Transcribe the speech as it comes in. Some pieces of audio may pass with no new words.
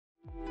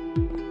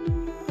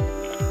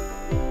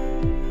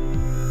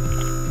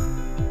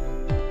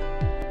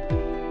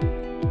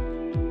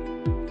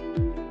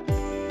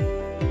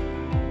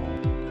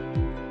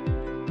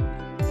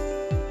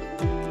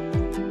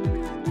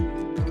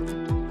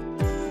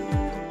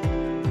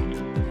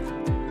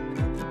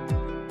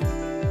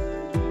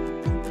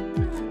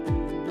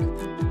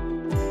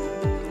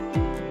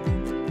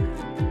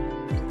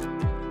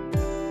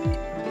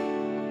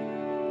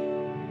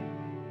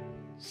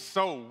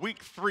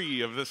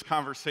3 of this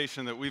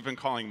conversation that we've been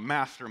calling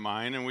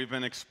Mastermind, and we've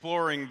been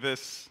exploring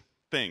this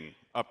thing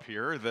up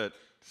here that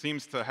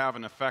seems to have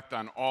an effect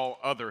on all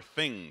other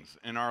things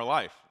in our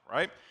life,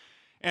 right?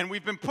 And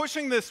we've been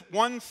pushing this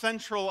one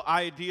central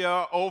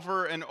idea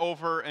over and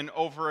over and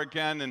over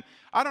again, and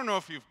I don't know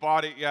if you've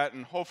bought it yet,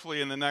 and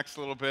hopefully in the next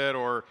little bit,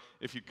 or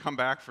if you come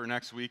back for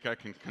next week, I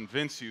can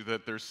convince you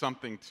that there's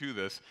something to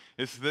this.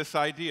 It's this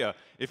idea: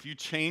 if you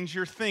change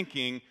your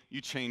thinking,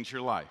 you change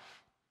your life.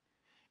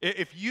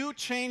 If you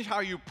change how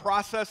you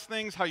process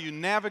things, how you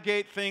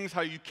navigate things, how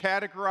you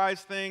categorize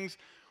things,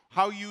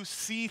 how you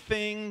see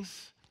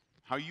things,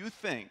 how you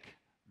think,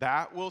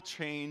 that will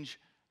change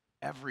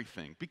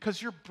everything.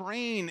 Because your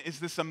brain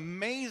is this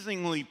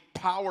amazingly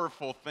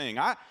powerful thing.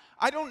 I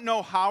don't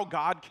know how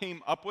God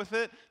came up with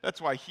it. That's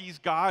why He's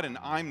God and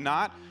I'm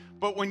not.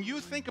 But when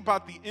you think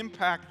about the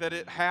impact that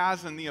it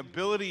has and the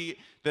ability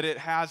that it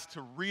has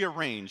to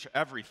rearrange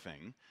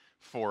everything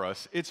for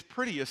us, it's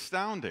pretty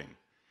astounding.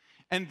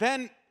 And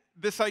then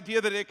this idea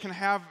that it can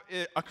have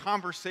a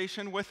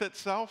conversation with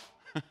itself.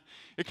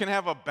 It can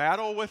have a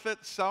battle with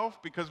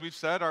itself, because we've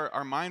said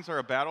our minds are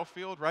a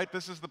battlefield, right?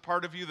 This is the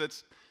part of you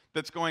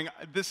that's going,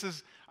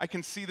 I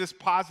can see this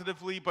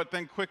positively, but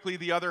then quickly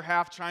the other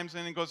half chimes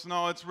in and goes,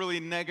 no, it's really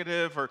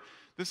negative. Or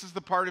this is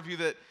the part of you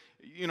that,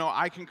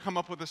 I can come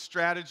up with a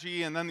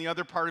strategy, and then the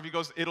other part of you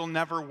goes, it'll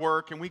never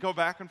work. And we go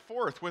back and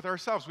forth with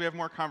ourselves. We have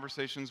more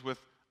conversations with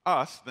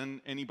us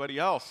than anybody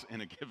else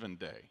in a given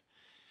day.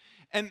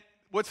 And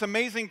what's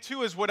amazing,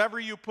 too, is whatever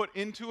you put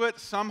into it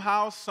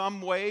somehow, some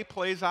way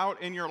plays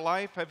out in your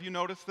life. Have you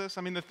noticed this?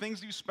 I mean, the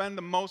things you spend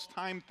the most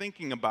time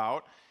thinking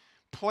about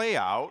play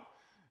out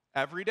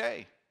every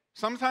day.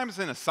 Sometimes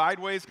in a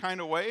sideways kind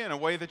of way, in a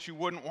way that you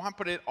wouldn't want,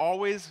 but it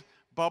always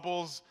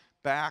bubbles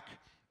back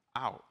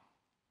out.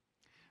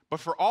 But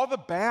for all the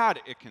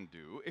bad it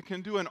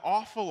can do an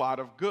awful lot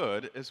of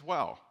good as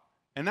well.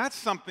 And that's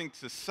something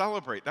to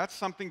celebrate. That's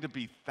something to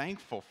be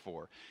thankful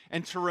for.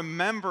 And to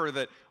remember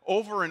that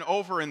over and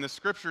over in the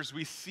scriptures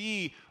we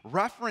see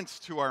reference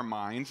to our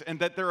minds, and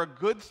that they're a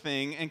good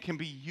thing and can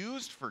be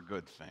used for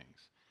good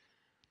things.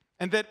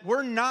 And that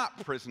we're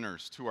not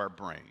prisoners to our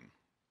brain,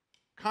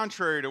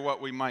 contrary to what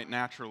we might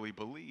naturally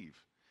believe.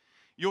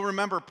 You'll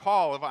remember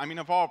Paul,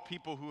 of all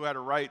people who had a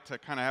right to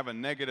kind of have a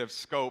negative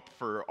scope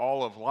for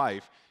all of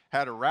life,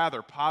 had a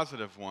rather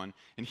positive one.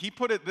 And he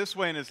put it this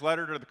way in his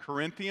letter to the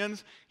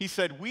Corinthians. He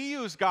said, we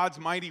use God's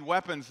mighty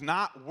weapons,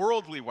 not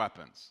worldly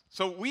weapons.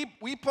 So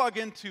we plug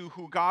into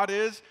who God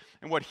is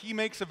and what He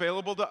makes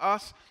available to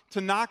us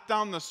to knock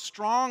down the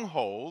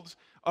strongholds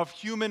of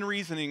human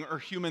reasoning or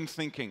human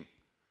thinking.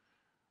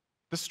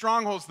 The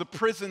strongholds, the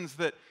prisons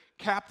that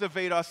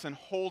captivate us and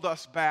hold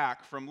us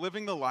back from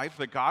living the life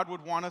that God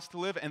would want us to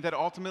live, and that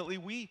ultimately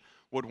we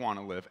would want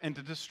to live, and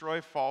to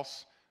destroy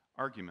false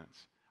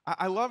arguments.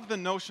 I love the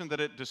notion that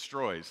it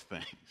destroys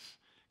things.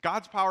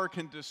 God's power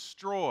can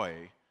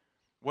destroy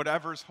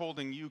whatever's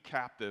holding you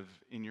captive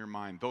in your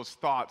mind, those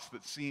thoughts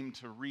that seem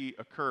to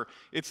reoccur.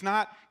 It's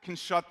not can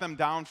shut them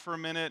down for a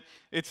minute.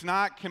 It's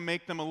not can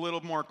make them a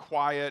little more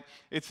quiet.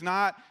 It's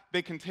not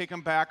they can take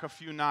them back a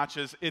few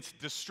notches. It's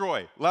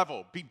destroy,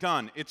 level, be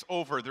done. It's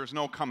over. There's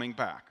no coming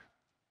back.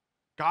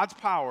 God's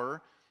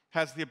power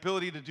has the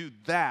ability to do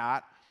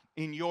that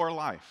in your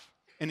life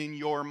and in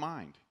your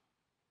mind.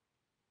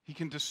 He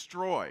can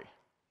destroy,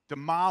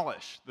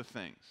 demolish the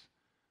things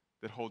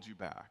that hold you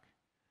back.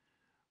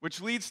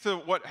 Which leads to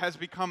what has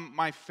become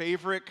my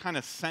favorite kind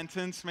of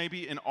sentence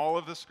maybe in all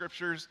of the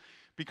scriptures,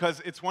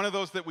 because it's one of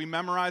those that we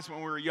memorized when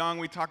we were young.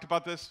 We talked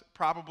about this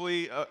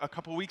probably a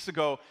couple weeks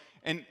ago.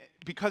 And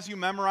because you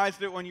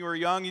memorized it when you were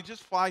young, you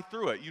just fly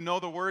through it. You know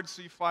the words,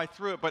 so you fly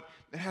through it. But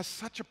it has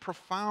such a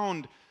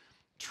profound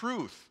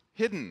truth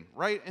hidden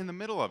right in the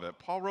middle of it.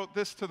 Paul wrote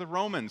this to the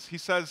Romans. He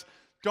says,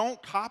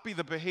 don't copy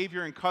the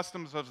behavior and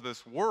customs of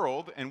this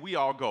world. And we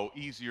all go,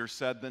 easier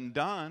said than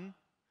done.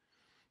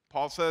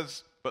 Paul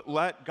says, but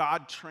let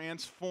God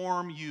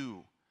transform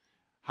you.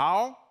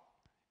 How?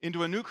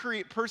 Into a new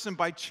created person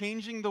by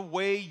changing the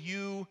way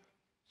you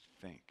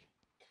think.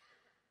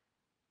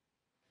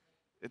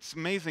 It's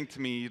amazing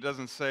to me, he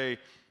doesn't say,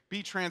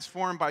 be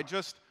transformed by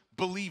just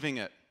believing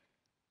it.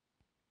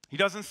 He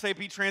doesn't say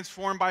be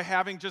transformed by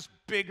having just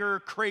bigger,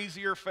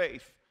 crazier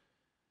faith.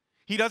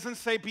 He doesn't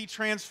say be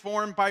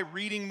transformed by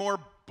reading more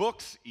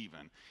books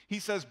even. He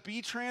says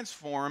be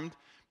transformed,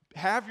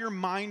 have your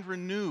mind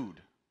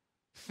renewed,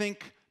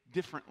 think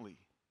differently.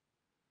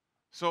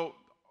 So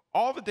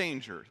all the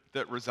danger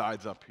that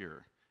resides up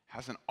here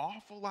has an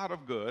awful lot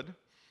of good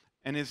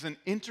and is an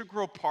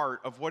integral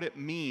part of what it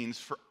means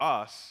for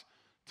us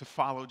to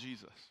follow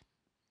Jesus,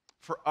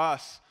 for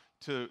us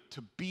to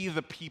be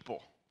the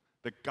people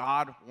that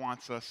God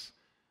wants us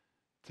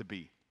to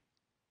be.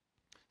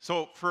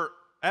 So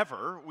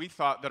forever, we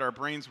thought that our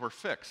brains were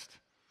fixed.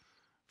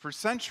 For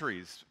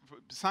centuries,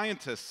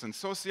 scientists and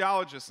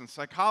sociologists and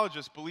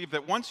psychologists believe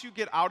that once you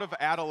get out of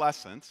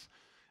adolescence,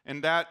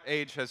 and that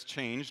age has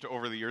changed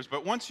over the years,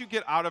 but once you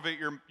get out of it,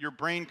 your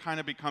brain kind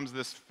of becomes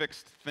this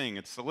fixed thing.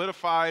 It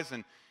solidifies,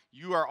 and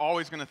you are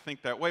always going to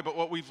think that way. But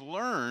what we've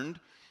learned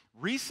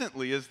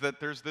recently is that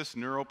there's this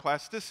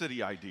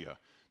neuroplasticity idea,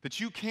 that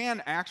you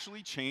can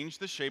actually change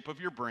the shape of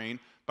your brain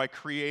by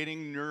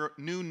creating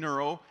new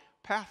neural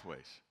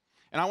pathways.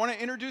 And I want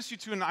to introduce you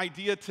to an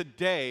idea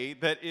today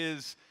that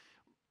is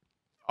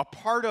a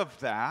part of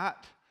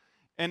that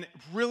and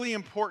really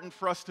important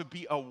for us to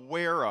be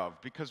aware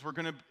of, because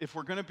if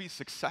we're going to be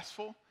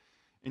successful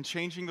in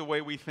changing the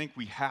way we think,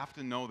 we have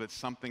to know that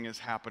something is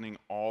happening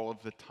all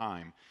of the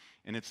time.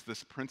 And it's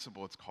this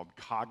principle. It's called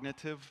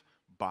cognitive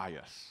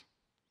bias.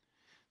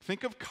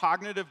 Think of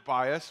cognitive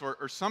bias,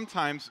 or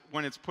sometimes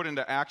when it's put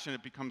into action,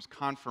 it becomes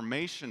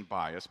confirmation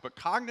bias. But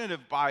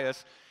cognitive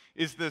bias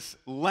is this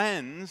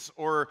lens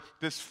or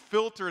this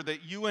filter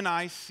that you and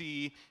I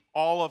see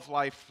all of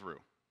life through.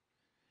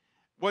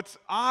 What's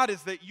odd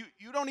is that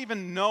you don't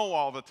even know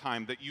all the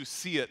time that you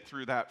see it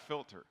through that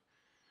filter.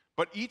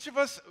 But each of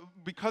us,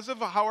 because of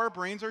how our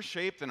brains are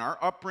shaped and our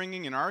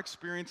upbringing and our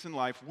experience in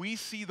life, we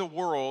see the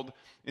world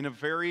in a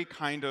very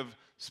kind of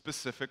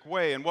specific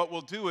way. And what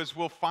we'll do is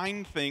we'll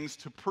find things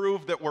to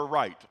prove that we're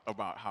right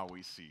about how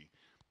we see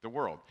the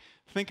world.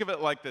 Think of it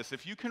like this.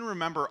 If you can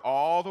remember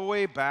all the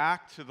way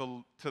back to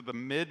the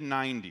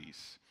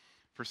mid-90s,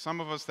 for some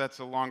of us that's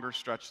a longer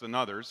stretch than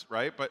others,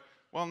 right? But,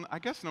 well, I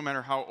guess no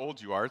matter how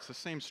old you are, it's the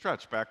same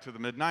stretch back to the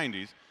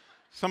mid-90s.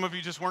 Some of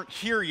you just weren't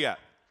here yet.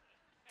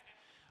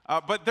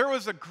 But there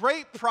was a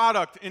great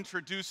product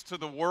introduced to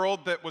the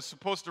world that was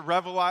supposed to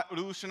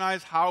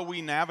revolutionize how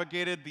we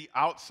navigated the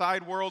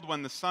outside world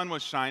when the sun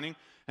was shining,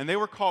 and they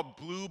were called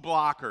blue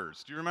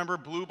blockers. Do you remember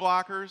blue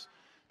blockers?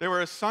 They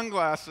were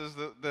sunglasses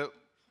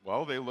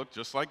well, they look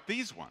just like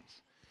these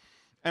ones.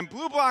 And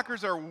blue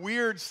blockers are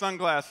weird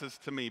sunglasses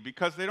to me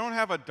because they don't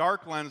have a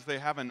dark lens, they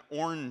have an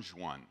orange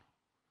one.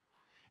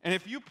 And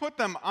if you put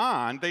them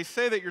on, they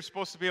say that you're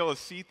supposed to be able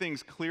to see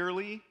things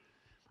clearly.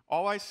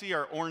 All I see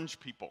are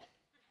orange people.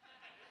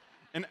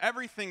 And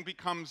everything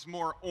becomes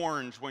more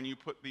orange when you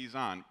put these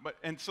on.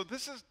 And so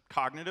this is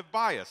cognitive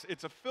bias.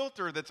 It's a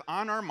filter that's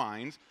on our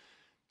minds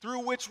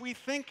through which we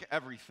think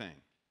everything.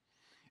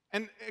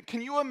 And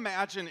can you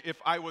imagine if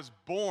I was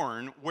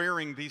born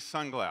wearing these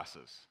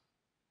sunglasses?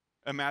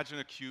 Imagine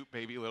a cute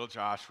baby little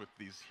Josh with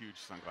these huge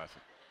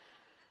sunglasses.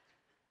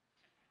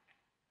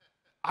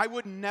 I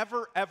would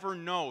never, ever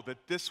know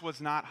that this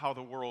was not how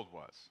the world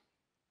was.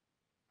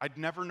 I'd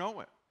never know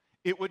it.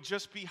 It would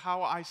just be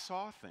how I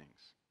saw things.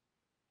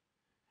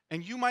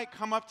 And you might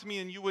come up to me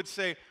and you would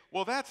say,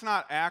 well, that's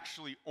not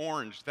actually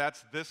orange,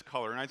 that's this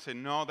color. And I'd say,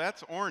 no,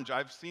 that's orange.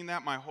 I've seen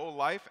that my whole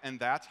life, and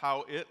that's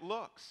how it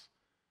looks.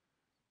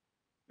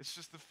 It's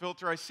just the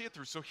filter I see it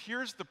through. So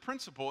here's the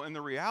principle and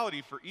the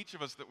reality for each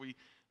of us that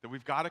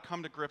we've got to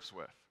come to grips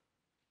with.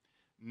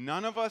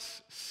 None of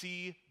us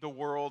see the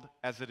world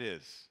as it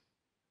is.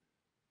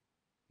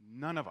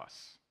 None of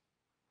us.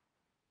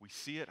 We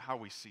see it how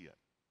we see it.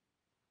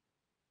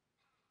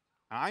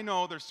 Now, I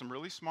know there's some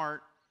really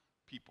smart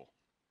people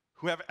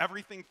who have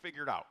everything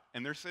figured out,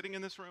 and they're sitting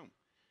in this room.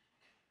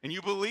 And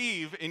you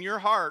believe in your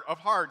heart of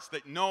hearts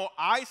that, no,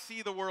 I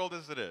see the world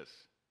as it is.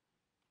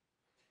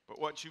 But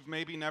what you've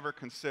maybe never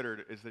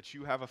considered is that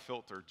you have a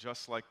filter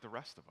just like the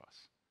rest of us.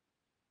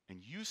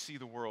 And you see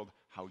the world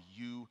how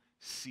you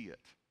see it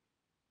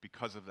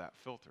because of that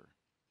filter.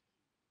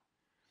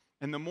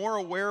 And the more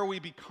aware we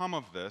become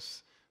of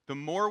this, the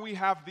more we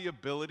have the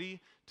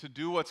ability to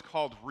do what's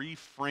called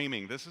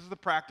reframing. This is the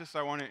practice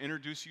I want to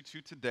introduce you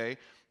to today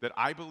that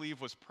I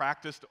believe was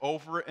practiced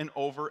over and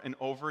over and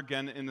over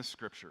again in the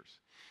scriptures.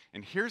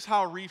 And here's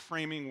how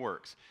reframing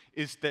works,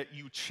 is that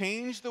you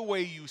change the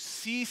way you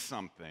see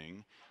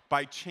something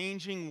by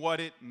changing what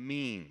it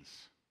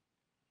means.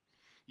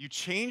 You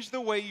change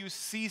the way you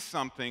see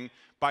something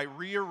by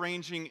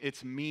rearranging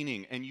its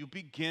meaning, and you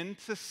begin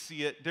to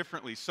see it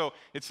differently. So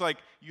it's like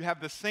you have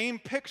the same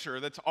picture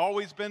that's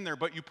always been there,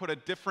 but you put a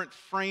different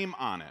frame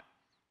on it,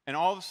 and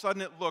all of a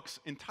sudden it looks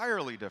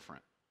entirely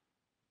different.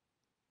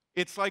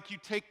 It's like you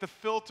take the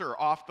filter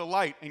off the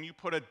light and you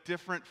put a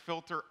different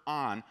filter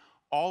on.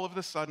 All of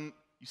a sudden,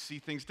 you see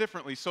things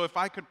differently. So if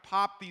I could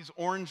pop these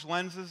orange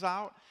lenses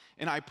out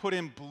and I put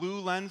in blue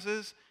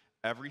lenses,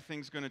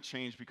 everything's going to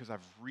change because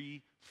I've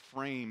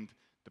reframed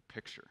the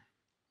picture.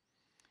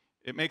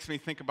 It makes me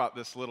think about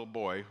this little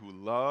boy who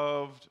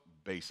loved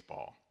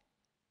baseball.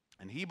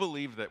 And he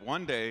believed that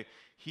one day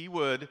he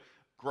would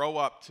grow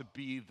up to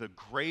be the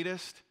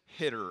greatest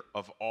hitter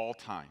of all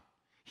time.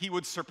 He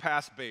would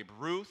surpass Babe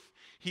Ruth.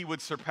 He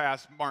would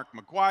surpass Mark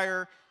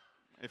McGwire,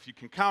 if you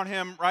can count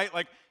him, right?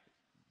 Like,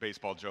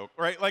 baseball joke,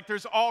 right? Like,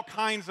 there's all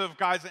kinds of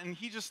guys. And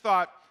he just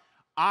thought,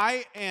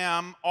 I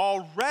am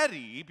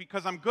already,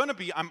 because I'm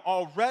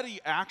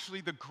already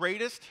actually the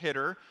greatest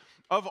hitter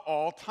of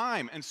all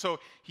time. And so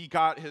he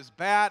got his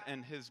bat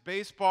and his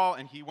baseball,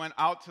 and he went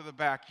out to the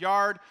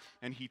backyard,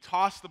 and he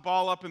tossed the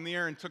ball up in the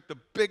air and took the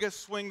biggest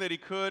swing that he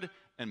could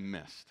and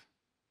missed.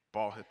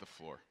 Ball hit the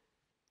floor.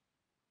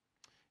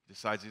 He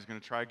decides he's going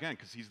to try again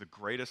because he's the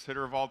greatest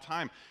hitter of all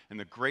time. And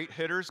the great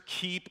hitters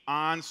keep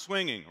on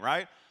swinging,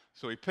 right?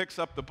 So he picks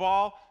up the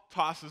ball,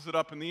 tosses it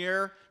up in the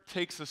air,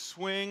 takes a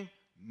swing,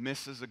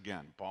 misses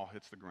again. Ball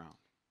hits the ground.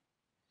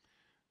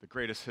 The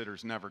greatest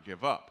hitters never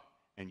give up,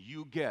 and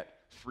you get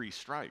 3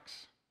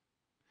 strikes.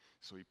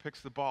 So he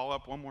picks the ball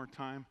up one more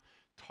time,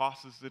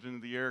 tosses it into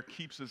the air,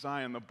 keeps his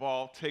eye on the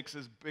ball, takes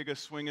as big a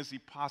swing as he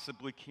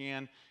possibly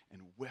can,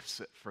 and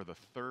whiffs it for the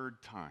 3rd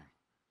time.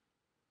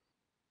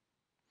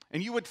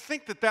 And you would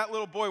think that that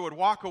little boy would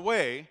walk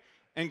away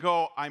and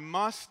go, I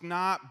must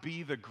not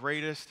be the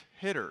greatest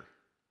hitter,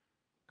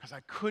 because I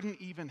couldn't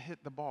even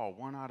hit the ball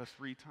 1 out of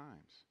 3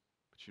 times.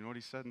 But you know what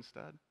he said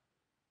instead?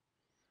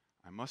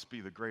 I must be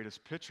the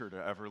greatest pitcher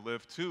to ever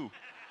live, too,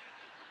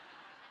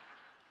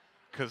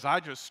 because I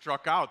just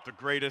struck out the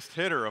greatest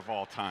hitter of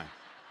all time.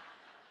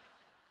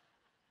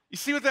 You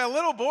see, what that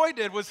little boy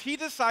did was he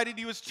decided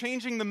he was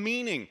changing the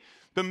meaning.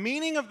 The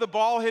meaning of the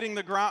ball hitting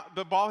the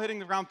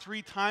ground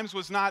 3 times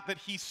was not that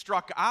he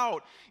struck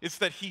out, it's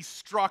that he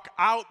struck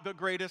out the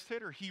greatest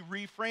hitter. He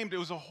reframed. It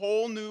was a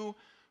whole new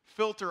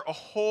filter, a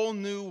whole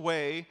new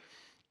way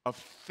of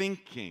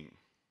thinking.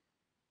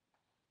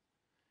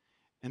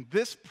 And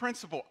this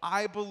principle,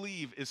 I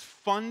believe, is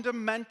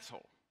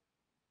fundamental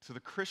to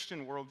the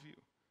Christian worldview.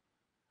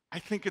 I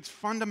think it's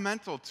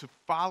fundamental to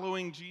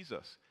following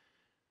Jesus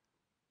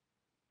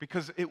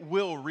because it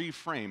will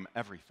reframe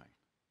everything.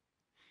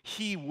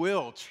 He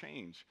will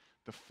change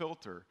the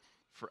filter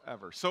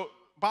forever. So,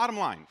 bottom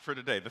line for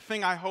today, the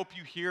thing I hope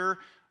you hear,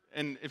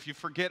 and if you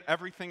forget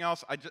everything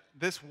else,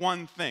 this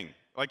one thing.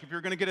 Like if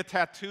you're going to get a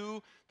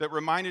tattoo that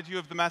reminded you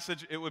of the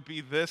message, it would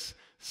be this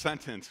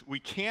sentence. We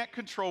can't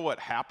control what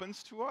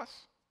happens to us,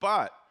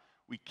 but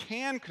we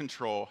can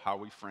control how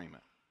we frame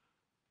it.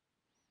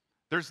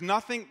 There's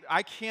nothing,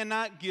 I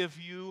cannot give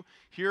you,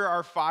 here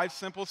are 5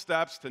 simple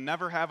steps to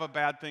never have a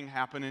bad thing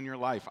happen in your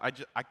life.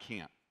 I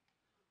can't.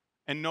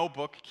 And no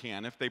book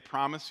can. If they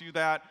promise you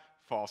that,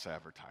 false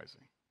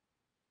advertising.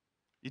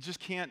 You just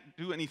can't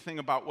do anything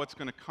about what's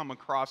going to come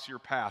across your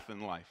path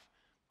in life.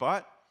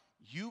 But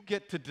you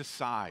get to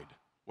decide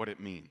what it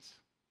means.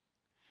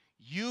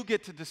 You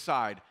get to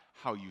decide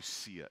how you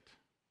see it.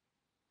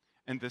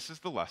 And this is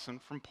the lesson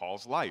from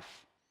Paul's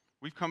life.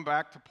 We've come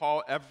back to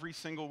Paul every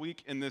single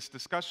week in this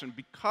discussion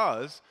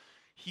because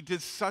he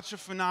did such a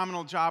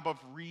phenomenal job of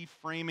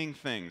reframing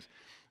things.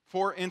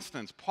 For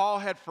instance, Paul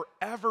had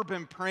forever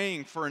been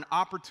praying for an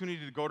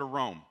opportunity to go to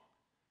Rome.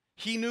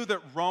 He knew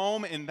that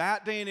Rome in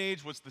that day and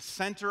age was the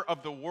center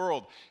of the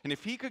world. And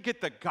if he could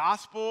get the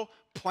gospel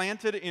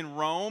planted in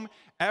Rome,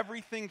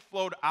 everything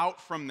flowed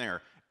out from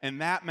there.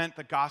 And that meant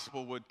the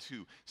gospel would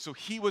too. So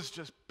he was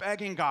just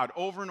begging God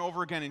over and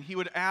over again. And he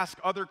would ask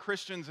other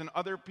Christians and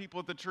other people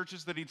at the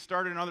churches that he'd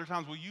started in other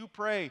towns, will you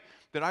pray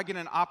that I get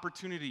an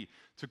opportunity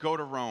to go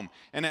to Rome?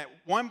 And at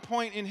one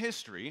point in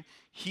history,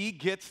 he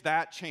gets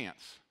that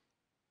chance.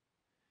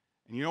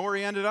 And you know where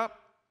he ended up?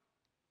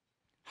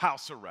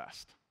 House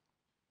arrest.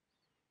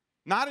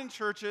 Not in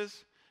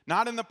churches,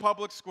 not in the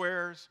public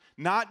squares,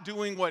 not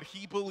doing what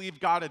he believed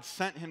God had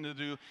sent him to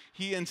do.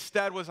 He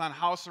instead was on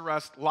house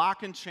arrest,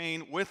 lock and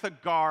chain, with a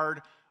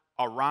guard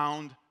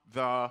around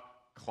the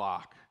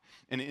clock.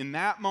 And in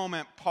that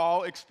moment,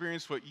 Paul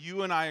experienced what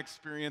you and I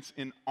experience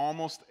in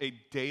almost a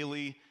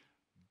daily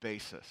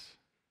basis.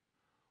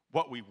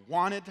 What we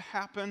wanted to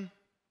happen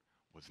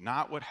was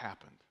not what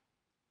happened.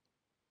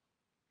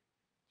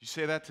 Did you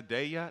say that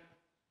today yet?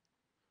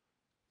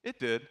 It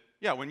did.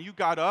 Yeah, when you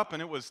got up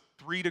and it was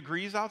 3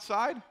 degrees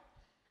outside,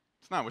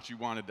 it's not what you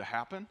wanted to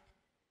happen.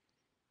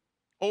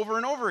 Over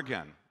and over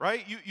again,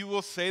 right? You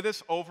will say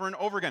this over and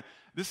over again.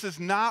 This is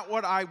not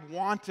what I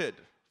wanted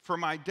for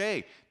my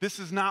day. This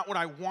is not what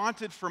I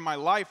wanted for my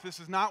life. This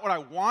is not what I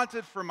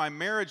wanted for my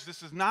marriage.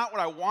 This is not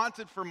what I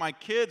wanted for my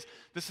kids.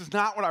 This is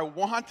not what I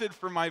wanted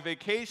for my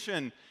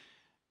vacation.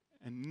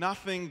 And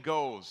nothing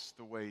goes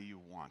the way you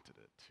wanted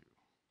it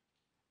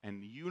to.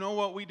 And you know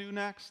what we do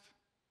next?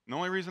 The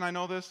only reason I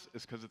know this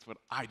is because it's what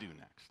I do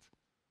next.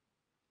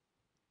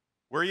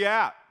 Where are you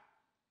at?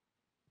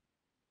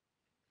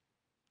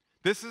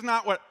 This is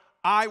not what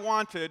I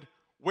wanted.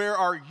 Where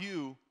are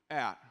you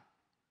at?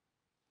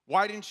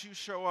 Why didn't you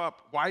show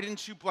up? Why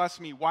didn't you bless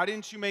me? Why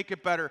didn't you make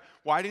it better?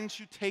 Why didn't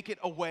you take it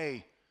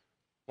away?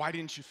 Why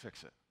didn't you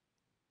fix it?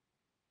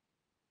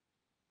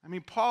 I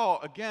mean, Paul,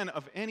 again,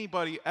 of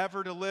anybody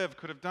ever to live,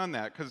 could have done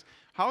that, because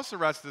house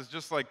arrest is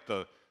just like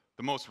the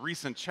most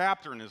recent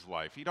chapter in his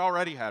life. He'd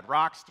already had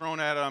rocks thrown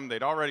at him.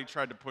 They'd already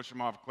tried to push him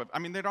off a cliff. I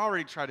mean, they'd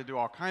already tried to do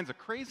all kinds of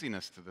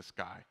craziness to this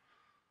guy.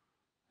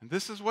 And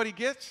this is what he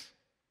gets.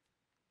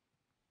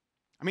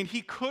 I mean,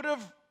 he could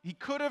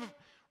have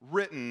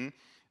written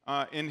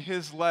in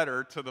his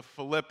letter to the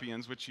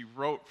Philippians, which he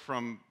wrote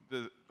from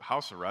the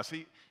house arrest,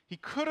 he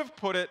could have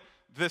put it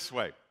this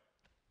way.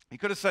 He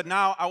could have said,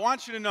 now, I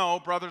want you to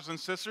know, brothers and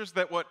sisters,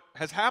 that what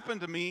has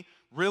happened to me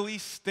really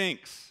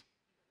stinks.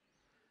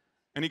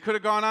 And he could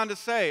have gone on to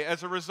say,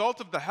 as a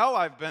result of the hell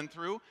I've been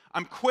through,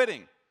 I'm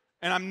quitting,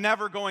 and I'm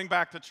never going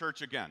back to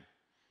church again.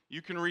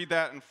 You can read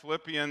that in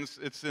Philippians.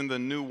 It's in the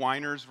New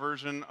Winer's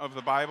version of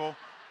the Bible.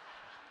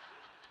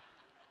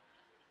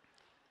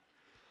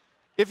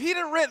 If he'd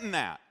have written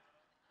that,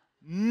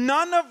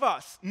 none of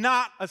us,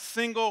 not a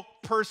single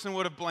person,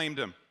 would have blamed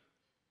him.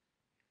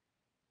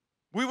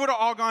 We would have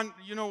all gone,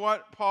 you know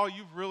what, Paul,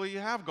 you really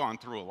have gone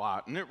through a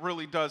lot, and it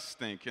really does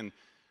stink. And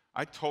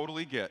I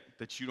totally get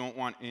that you don't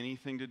want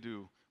anything to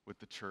do with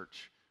the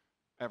church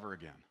ever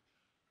again.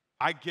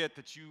 I get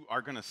that you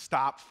are going to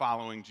stop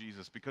following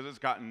Jesus because it's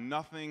got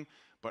nothing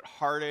but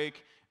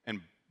heartache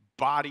and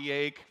body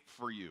ache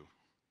for you.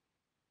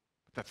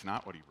 But that's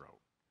not what he wrote.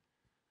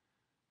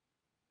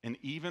 And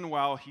even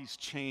while he's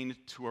chained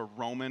to a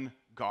Roman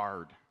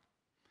guard,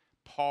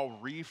 Paul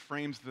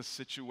reframes the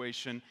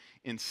situation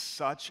in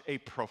such a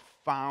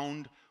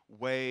profound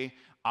way.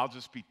 I'll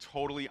just be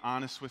totally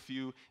honest with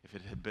you. If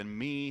it had been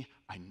me,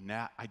 I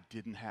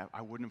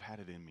wouldn't have had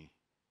it in me.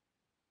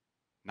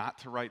 Not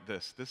to write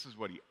this. This is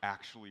what he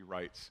actually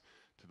writes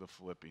to the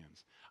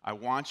Philippians. I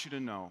want you to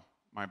know,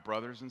 my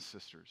brothers and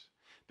sisters,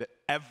 that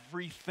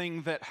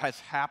everything that has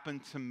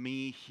happened to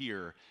me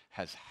here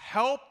has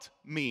helped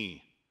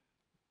me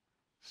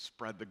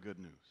spread the good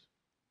news.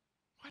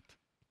 What?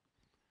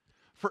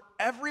 For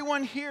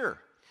everyone here,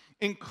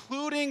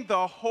 including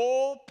the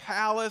whole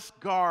palace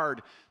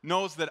guard,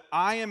 knows that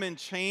I am in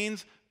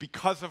chains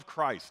because of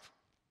Christ.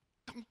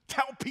 Don't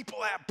tell people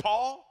that,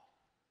 Paul.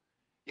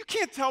 You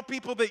can't tell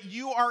people that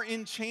you are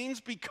in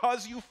chains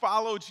because you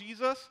follow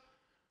Jesus.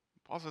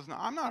 Paul says, no,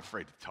 I'm not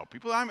afraid to tell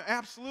people. I'm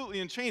absolutely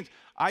in chains.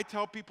 I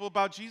tell people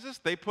about Jesus,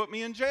 they put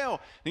me in jail.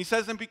 And he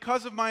says, and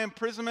because of my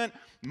imprisonment,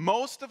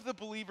 most of the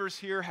believers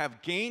here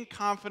have gained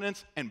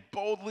confidence and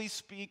boldly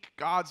speak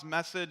God's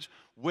message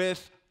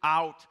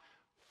without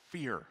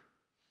fear.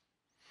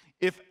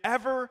 If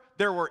ever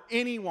there were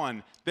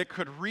anyone that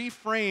could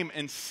reframe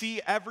and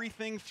see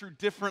everything through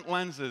different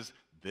lenses,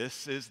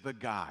 this is the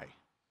guy.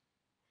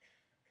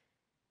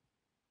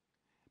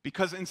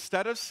 Because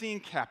instead of seeing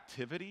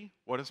captivity,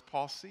 what does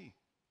Paul see?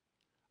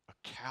 A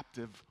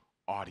captive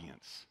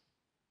audience.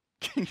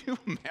 Can you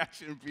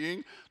imagine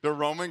being the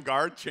Roman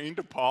guard chained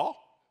to Paul?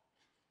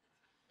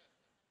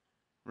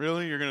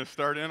 Really? You're going to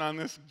start in on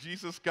this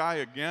Jesus guy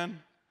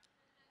again?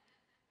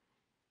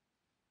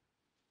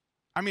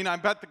 I mean, I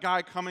bet the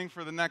guy coming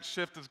for the next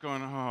shift is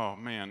going, oh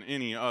man,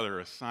 any other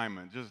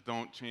assignment. Just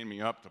don't chain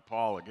me up to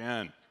Paul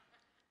again.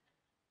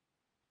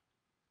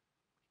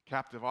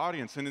 Captive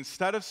audience. And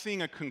instead of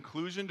seeing a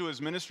conclusion to his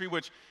ministry,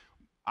 which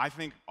I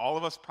think all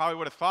of us probably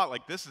would have thought,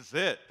 like, this is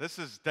it. This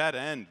is dead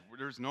end.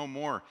 There's no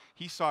more.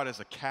 He saw it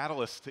as a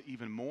catalyst to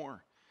even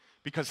more.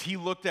 Because he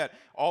looked at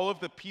all of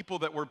the people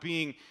that were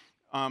being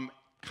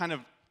kind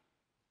of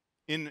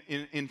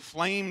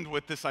inflamed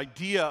with this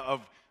idea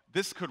of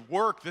this could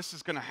work, this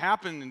is going to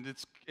happen, and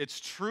it's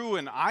true,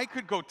 and I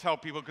could go tell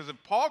people, because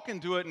if Paul can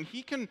do it, and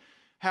he can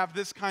have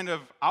this kind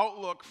of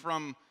outlook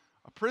from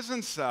a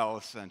prison cell,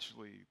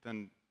 essentially,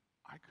 then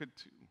I could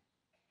too.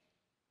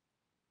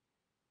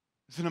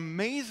 It's an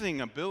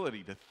amazing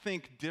ability to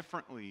think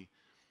differently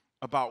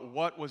about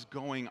what was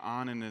going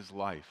on in his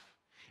life.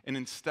 And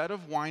instead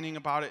of whining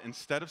about it,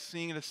 instead of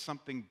seeing it as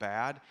something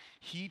bad,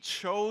 he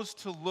chose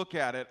to look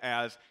at it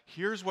as,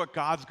 here's what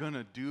God's going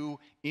to do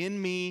in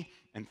me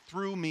and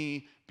through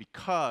me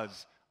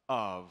because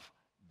of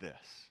this.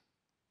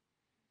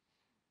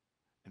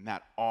 And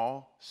that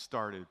all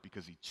started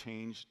because he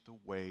changed the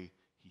way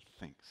he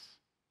thinks.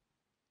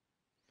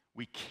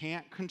 We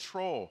can't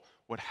control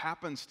what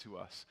happens to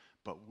us,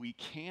 but we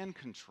can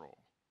control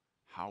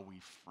how we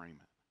frame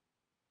it.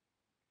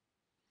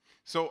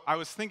 So I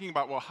was thinking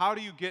about, well, how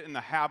do you get in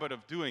the habit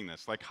of doing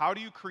this? Like, how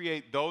do you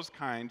create those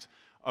kinds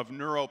of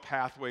neural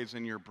pathways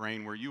in your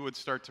brain where you would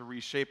start to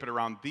reshape it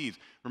around these?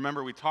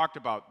 Remember, we talked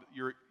about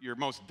your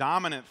most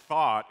dominant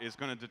thought is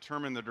going to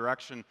determine the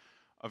direction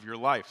of your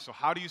life. So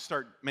how do you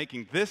start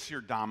making this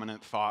your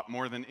dominant thought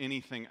more than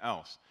anything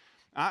else?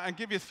 I'll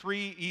give you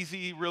 3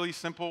 easy, really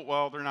simple,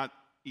 well, they're not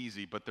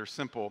easy, but they're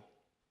simple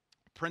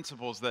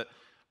principles that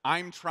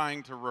I'm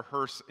trying to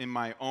rehearse in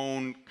my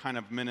own kind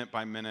of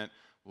minute-by-minute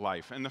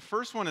life. And the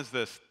first one is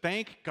this: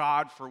 thank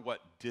God for what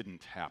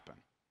didn't happen.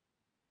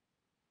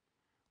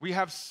 We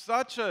have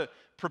such a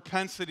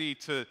propensity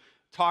to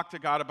talk to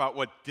God about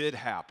what did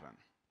happen.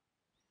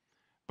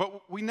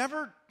 But we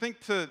never think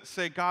to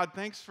say, God,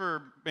 thanks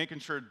for making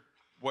sure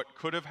what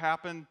could have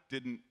happened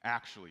didn't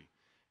actually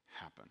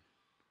happen.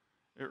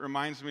 It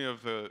reminds me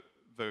of the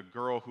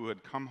girl who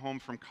had come home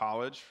from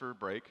college for a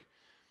break,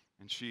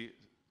 and she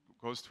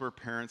goes to her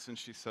parents and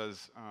she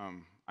says,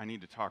 I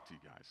need to talk to you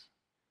guys.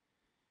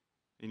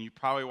 And you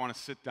probably want to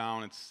sit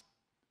down.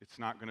 It's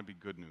not going to be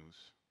good news.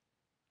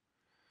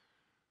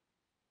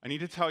 I need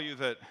to tell you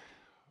that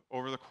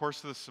over the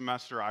course of the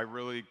semester, I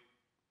really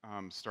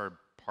started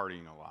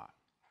partying a lot.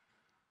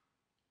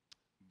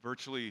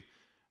 Virtually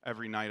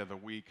every night of the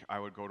week, I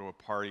would go to a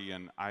party,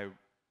 and I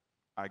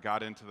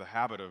got into the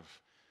habit of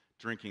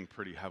drinking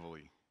pretty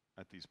heavily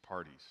at these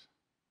parties.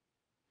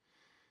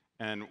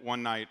 And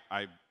one night,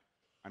 I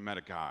met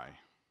a guy,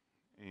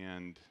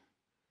 and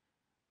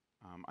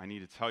I need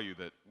to tell you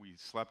that we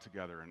slept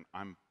together, and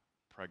I'm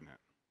pregnant.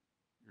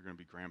 You're going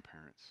to be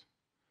grandparents.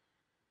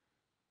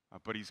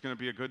 But he's going to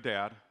be a good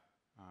dad.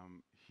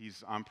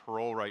 He's on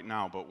parole right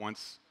now, but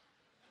once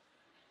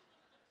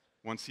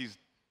he's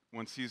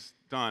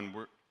done,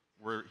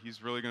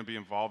 he's really going to be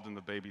involved in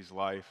the baby's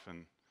life,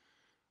 and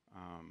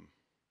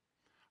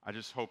I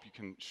just hope you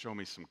can show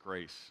me some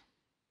grace.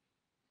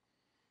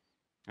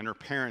 And her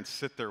parents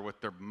sit there with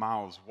their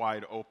mouths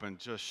wide open,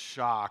 just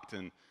shocked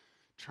and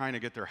trying to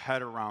get their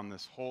head around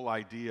this whole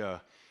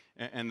idea.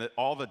 And that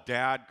all the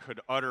dad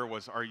could utter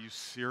was, "Are you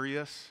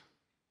serious?"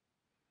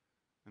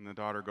 And the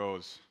daughter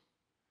goes,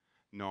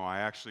 "No, I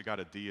actually got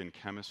a D in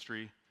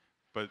chemistry,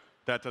 but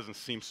that doesn't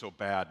seem so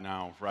bad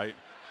now, right?"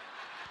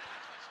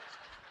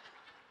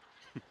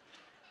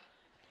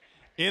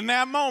 In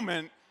that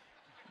moment,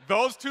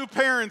 those two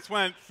parents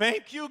went,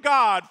 "Thank you,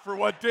 God, for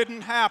what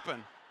didn't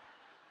happen."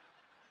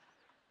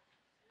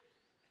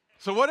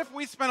 So what if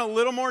we spent a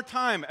little more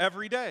time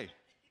every day?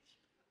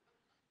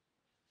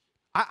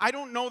 I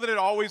don't know that it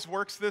always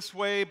works this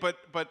way, but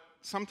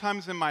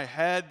sometimes in my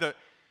head,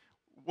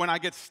 when I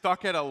get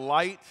stuck at a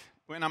light,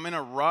 when I'm in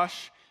a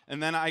rush,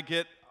 and then I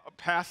get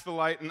past the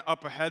light and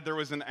up ahead there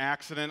was an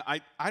accident,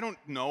 I don't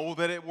know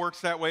that it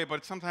works that way,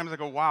 but sometimes I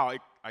go, wow,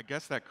 I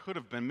guess that could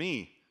have been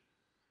me.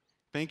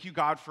 Thank you,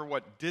 God, for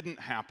what didn't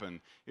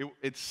happen.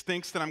 It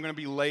stinks that I'm going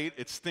to be late.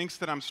 It stinks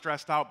that I'm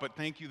stressed out, but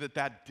thank you that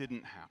that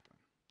didn't happen.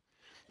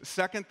 The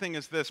second thing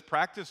is this: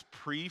 practice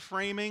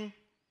pre-framing.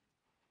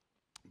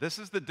 This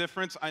is the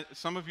difference.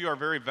 Some of you are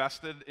very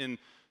vested in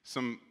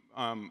some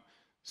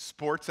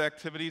sports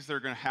activities that are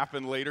going to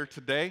happen later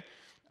today.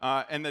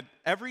 And that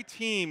every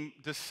team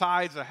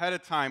decides ahead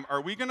of time,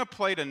 are we going to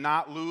play to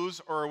not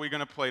lose or are we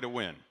going to play to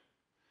win?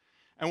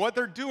 And what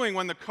they're doing,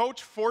 when the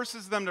coach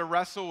forces them to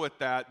wrestle with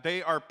that,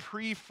 they are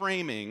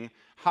pre-framing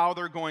how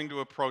they're going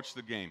to approach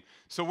the game.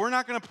 So we're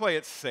not going to play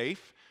it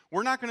safe.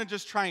 We're not going to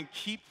just try and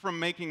keep from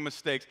making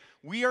mistakes.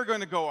 We are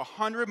going to go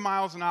 100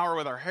 miles an hour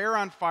with our hair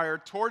on fire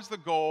towards the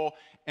goal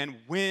and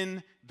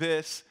win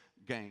this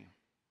game.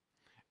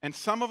 And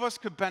some of us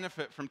could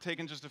benefit from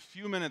taking just a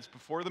few minutes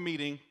before the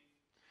meeting,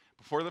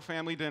 before the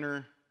family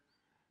dinner,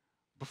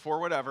 before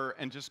whatever,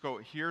 and just go,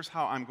 here's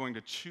how I'm going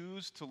to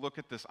choose to look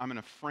at this. I'm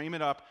going to frame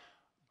it up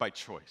by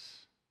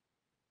choice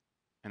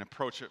and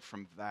approach it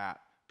from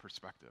that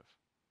perspective.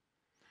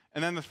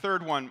 And then the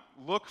third one,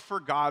 look for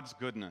God's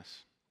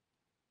goodness.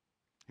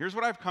 Here's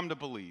what I've come to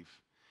believe.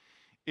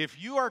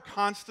 If you are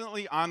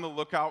constantly on the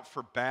lookout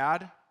for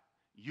bad,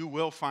 you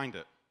will find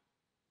it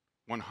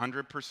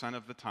 100%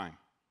 of the time.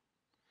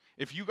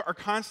 If you are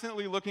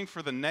constantly looking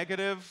for the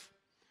negative,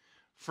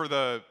 for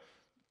the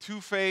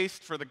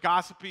two-faced, for the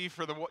gossipy,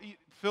 for the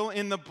fill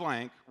in the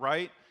blank,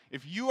 right?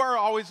 If you are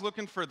always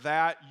looking for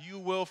that, you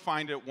will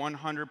find it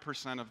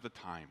 100% of the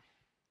time.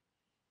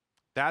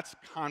 That's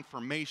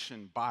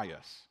confirmation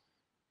bias,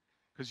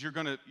 because you're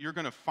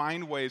gonna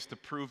find ways to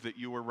prove that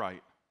you were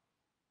right.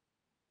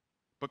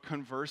 But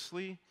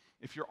conversely,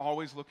 if you're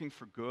always looking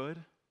for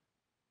good,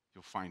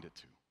 you'll find it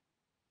too.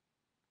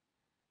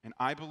 And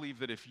I believe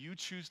that if you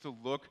choose to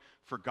look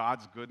for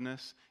God's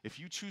goodness, if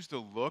you choose to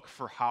look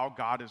for how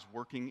God is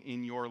working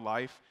in your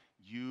life,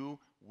 you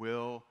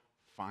will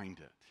find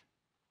it.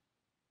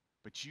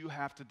 But you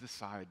have to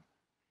decide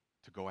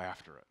to go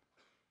after it.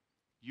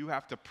 You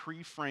have to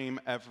pre-frame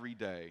every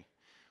day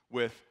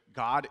with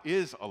God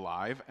is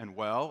alive and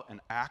well and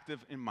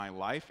active in my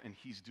life, and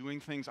he's doing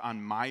things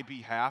on my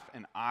behalf,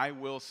 and I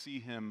will see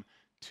him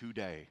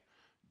today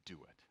do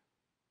it.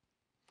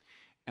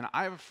 And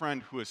I have a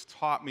friend who has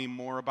taught me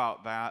more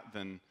about that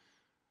than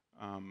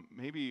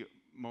maybe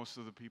most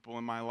of the people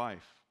in my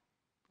life.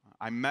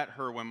 I met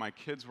her when my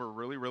kids were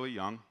really, really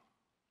young,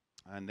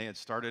 and they had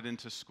started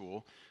into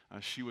school.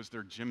 She was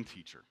their gym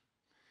teacher.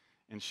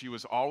 And she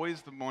was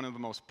always one of the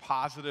most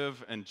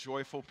positive and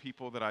joyful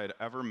people that I had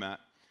ever met.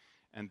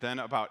 And then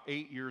about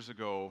 8 years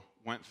ago,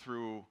 went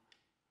through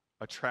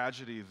a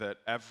tragedy that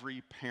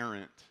every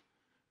parent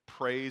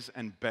prays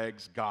and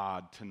begs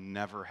God to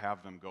never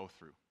have them go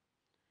through.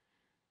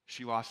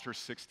 She lost her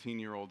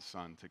 16-year-old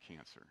son to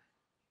cancer,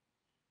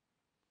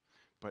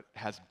 but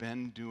has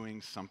been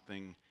doing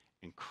something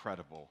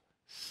incredible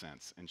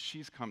since. And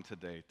she's come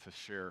today to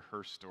share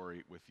her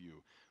story with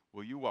you.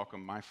 Will you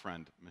welcome my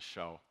friend,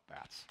 Michelle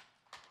Batts?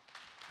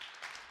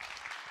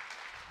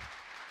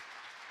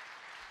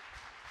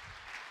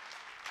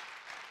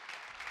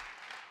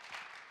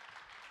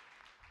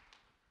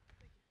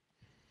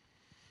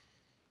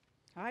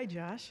 Hi,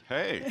 Josh.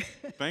 Hey,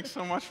 thanks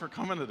so much for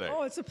coming today.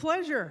 Oh, it's a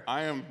pleasure.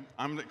 I'm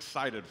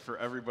excited for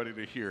everybody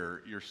to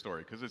hear your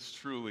story, because it's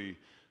truly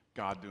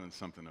God doing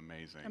something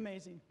amazing.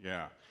 Amazing.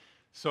 Yeah.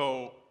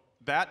 So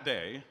that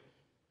day,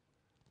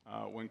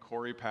 when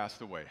Corey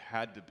passed away,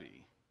 had to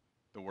be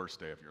the worst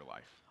day of your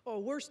life. Oh,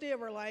 worst day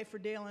of our life for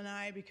Dale and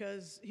I,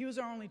 because he was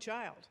our only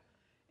child.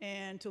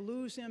 And to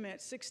lose him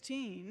at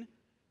 16,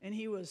 and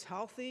he was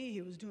healthy,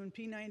 he was doing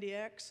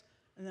P90X,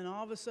 and then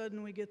all of a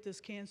sudden we get this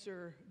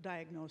cancer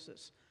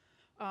diagnosis.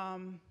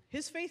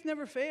 His faith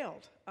never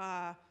failed.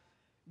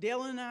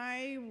 Dale and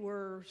I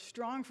were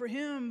strong for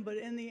him, but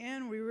in the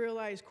end we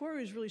realized Corey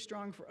was really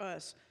strong for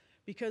us,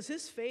 because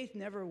his faith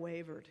never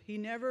wavered. He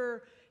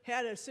never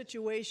had a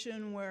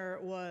situation where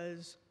it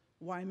was,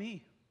 why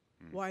me?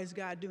 Why is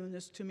God doing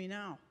this to me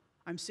now?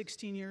 I'm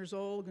 16 years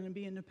old, going to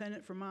be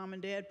independent from mom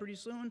and dad pretty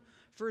soon.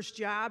 First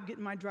job,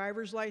 getting my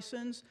driver's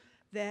license.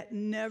 That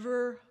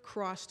never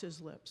crossed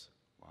his lips.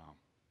 Wow.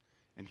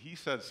 And he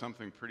said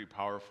something pretty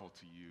powerful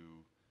to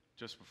you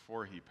just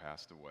before he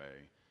passed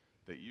away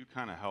that you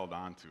kind of held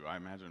on to. I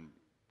imagine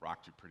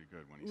rocked you pretty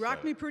good when he said it.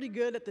 Rocked me pretty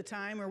good at the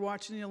time. We were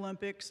watching the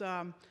Olympics.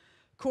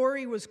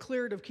 Corey was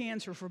cleared of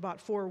cancer for about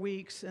 4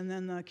 weeks, and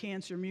then the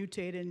cancer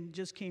mutated and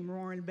just came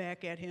roaring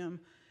back at him.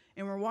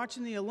 And we're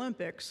watching the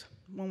Olympics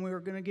when we were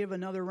going to give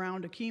another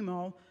round of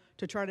chemo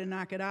to try to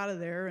knock it out of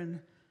there. And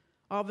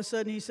all of a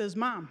sudden he says,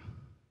 Mom,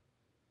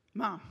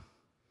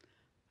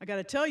 I got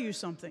to tell you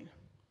something.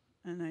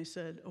 And I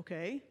said,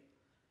 okay.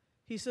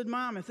 He said,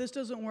 Mom, if this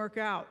doesn't work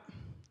out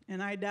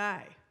and I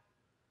die,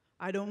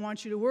 I don't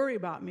want you to worry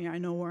about me. I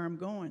know where I'm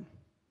going.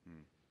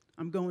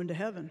 I'm going to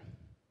heaven.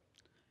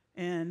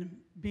 And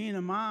being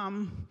a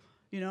mom,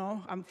 you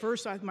know,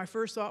 my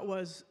first thought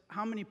was,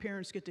 how many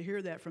parents get to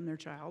hear that from their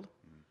child?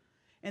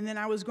 And then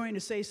I was going to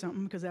say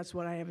something, because that's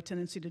what I have a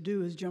tendency to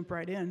do, is jump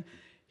right in.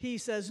 He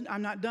says,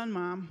 I'm not done,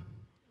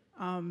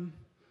 Mom.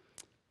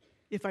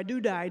 If I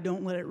do die,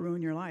 don't let it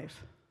ruin your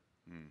life.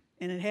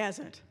 And it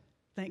hasn't.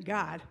 Thank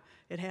God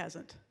it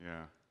hasn't.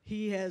 Yeah.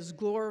 He has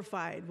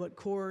glorified what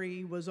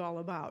Corey was all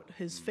about,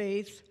 his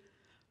faith,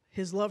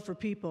 his love for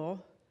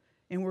people,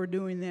 and we're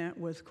doing that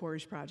with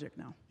Corey's project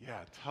now. Yeah,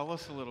 tell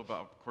us a little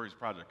about Corey's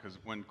project, because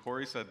when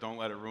Corey said, don't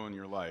let it ruin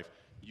your life,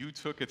 you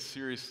took it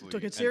seriously.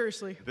 Took it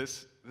seriously.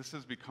 This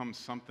has become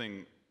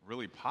something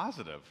really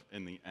positive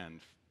in the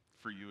end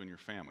for you and your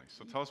family.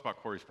 So tell us about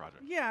Corey's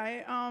project.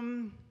 Yeah,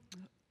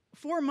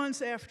 4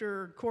 months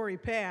after Corey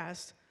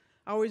passed,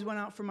 I always went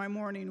out for my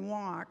morning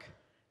walk,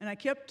 and I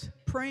kept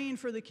praying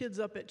for the kids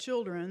up at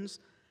Children's,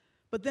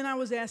 but then I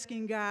was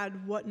asking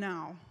God, what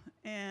now?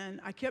 And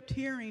I kept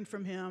hearing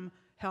from him,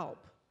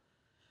 help.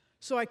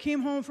 So I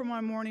came home from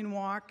my morning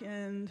walk,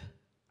 and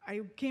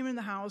I came in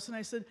the house, and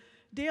I said,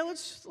 Dale,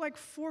 it's like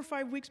 4 or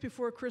 5 weeks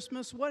before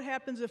Christmas. What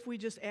happens if we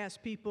just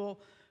ask people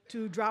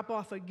to drop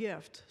off a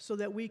gift so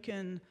that we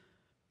can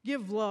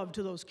give love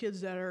to those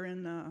kids that are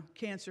in the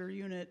cancer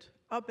unit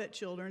up at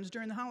Children's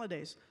during the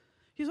holidays?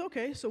 He's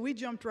okay, so we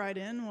jumped right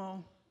in.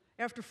 Well,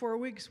 after 4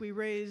 weeks, we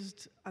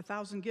raised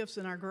 1,000 gifts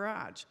in our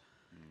garage.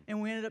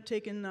 And we ended up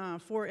taking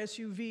 4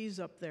 SUVs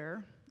up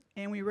there,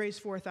 and we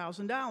raised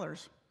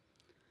 $4,000.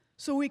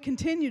 So we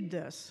continued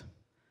this.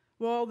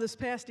 Well, this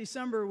past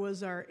December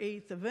was our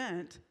 8th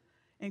event,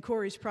 and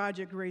Corey's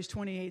project raised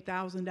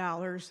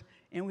 $28,000,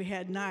 and we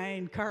had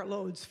 9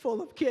 cartloads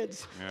full of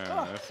kids.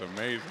 Yeah, that's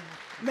amazing.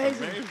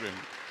 Amazing. Amazing.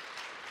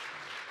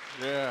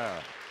 Yeah.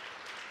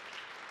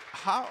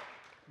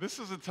 This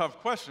is a tough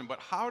question, but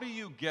how do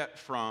you get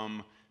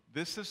from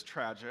this is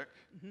tragic,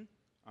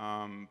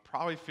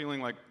 probably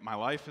feeling like my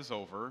life is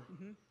over,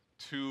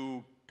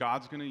 to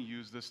God's going to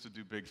use this to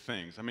do big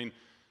things? I mean,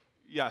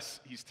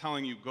 yes, he's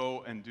telling you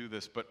go and do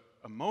this, but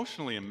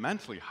emotionally and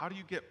mentally, how do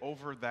you get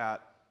over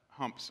that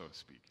hump, so to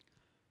speak?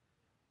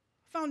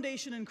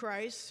 Foundation in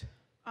Christ.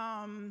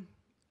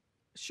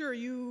 Sure,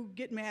 you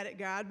get mad at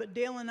God, but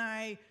Dale and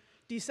I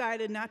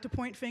decided not to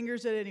point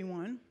fingers at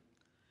anyone.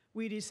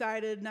 We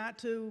decided not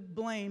to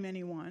blame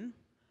anyone.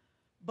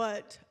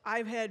 But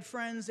I've had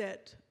friends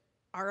that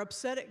are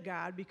upset at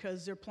God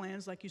because their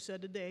plans, like you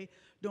said today,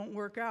 don't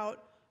work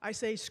out. I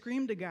say,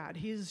 scream to God.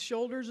 His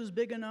shoulders is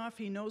big enough.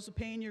 He knows the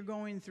pain you're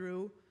going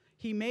through.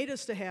 He made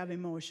us to have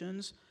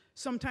emotions.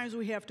 Sometimes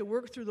we have to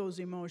work through those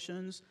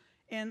emotions.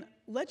 And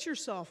let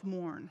yourself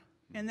mourn.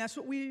 And that's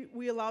what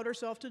we allowed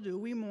ourselves to do.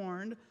 We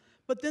mourned.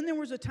 But then there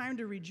was a time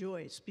to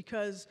rejoice,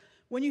 because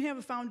when you have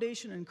a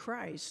foundation in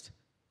Christ,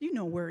 you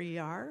know where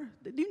you are.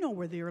 You know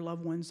where your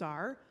loved ones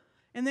are.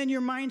 And then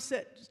your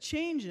mindset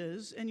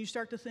changes, and you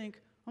start to think,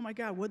 oh my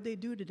God, what'd they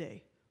do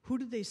today? Who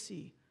did they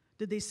see?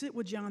 Did they sit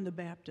with John the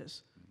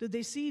Baptist? Did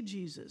they see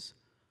Jesus?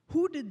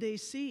 Who did they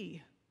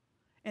see?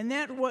 And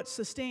that's what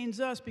sustains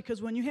us,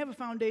 because when you have a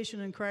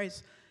foundation in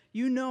Christ,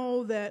 you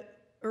know that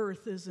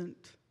earth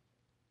isn't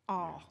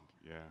all.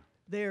 Yeah.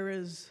 There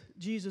is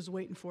Jesus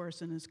waiting for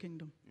us in his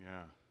kingdom.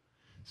 Yeah.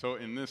 So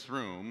in this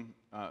room,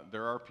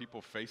 there are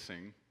people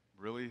facing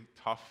really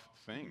tough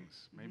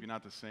things. Maybe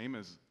not the same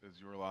as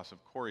your loss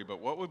of Corey, but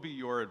what would be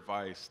your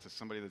advice to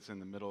somebody that's in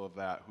the middle of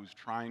that, who's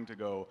trying to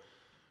go,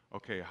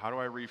 okay, how do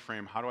I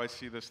reframe? How do I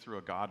see this through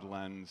a God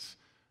lens?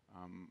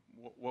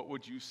 What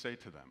would you say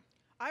to them?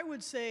 I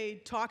would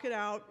say talk it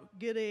out,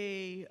 get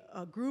a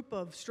group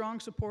of strong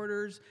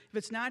supporters. If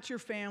it's not your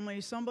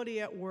family, somebody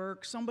at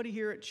work, somebody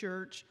here at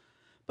church,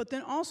 but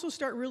then also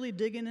start really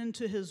digging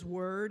into his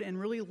word and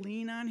really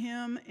lean on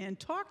him and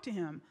talk to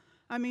him.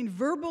 I mean,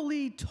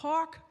 verbally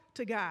talk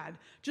to God.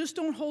 Just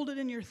don't hold it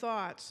in your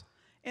thoughts.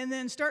 And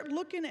then start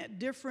looking at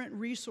different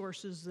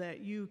resources that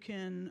you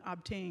can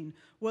obtain,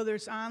 whether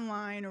it's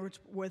online or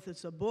whether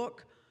it's a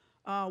book.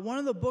 One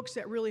of the books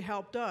that really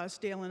helped us,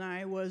 Dale and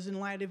I, was In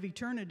Light of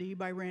Eternity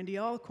by Randy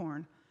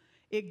Alcorn.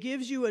 It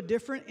gives you a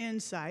different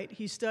insight.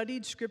 He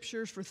studied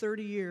scriptures for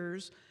 30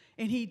 years,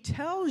 and he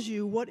tells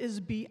you what is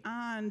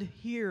beyond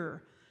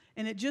here.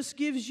 And it just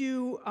gives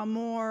you a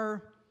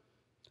more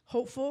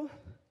hopeful,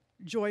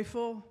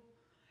 joyful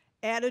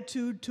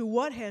attitude to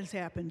what has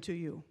happened to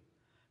you.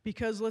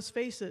 Because let's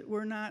face it,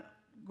 we're not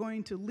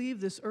going to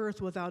leave this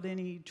earth without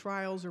any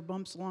trials or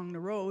bumps along the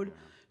road.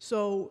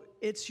 So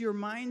it's your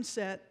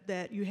mindset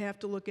that you have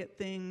to look at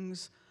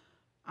things,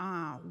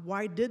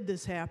 why did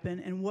this happen,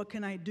 and what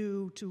can I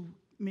do to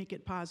make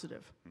it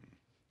positive?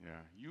 Yeah,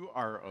 you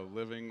are a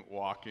living,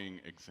 walking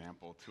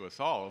example to us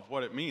all of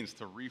what it means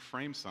to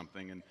reframe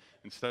something, and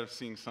instead of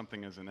seeing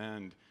something as an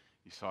end,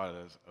 you saw it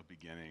as a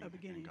beginning. And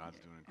God's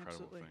doing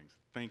incredible things.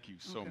 Thank you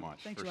so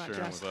much Thanks for a lot,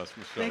 sharing Jess. with us,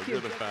 Michelle. Thank you.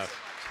 You're the best.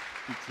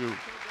 You too.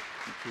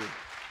 You too.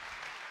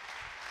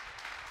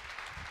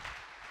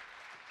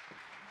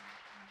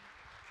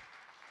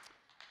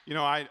 You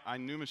know, I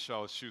knew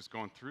Michelle as she was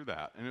going through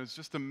that, and it was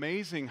just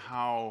amazing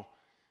how,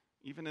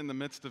 even in the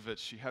midst of it,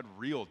 she had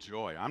real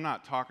joy. I'm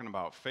not talking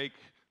about fake,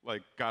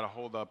 like, gotta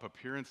hold up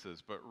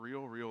appearances, but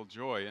real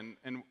joy.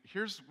 And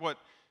here's what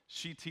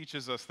she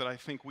teaches us that I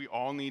think we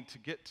all need to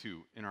get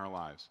to in our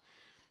lives.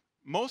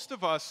 Most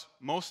of us,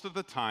 most of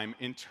the time,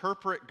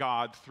 interpret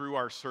God through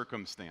our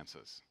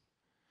circumstances.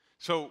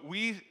 So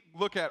we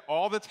look at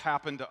all that's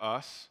happened to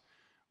us,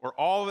 or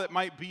all that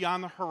might be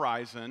on the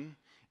horizon,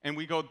 and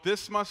we go,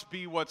 this must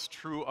be what's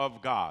true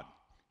of God.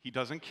 He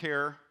doesn't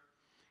care.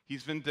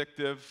 He's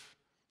vindictive.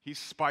 He's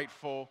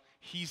spiteful.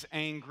 He's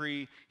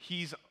angry.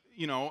 He's,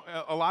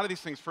 a lot of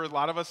these things. For a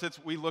lot of us,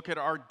 we look at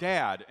our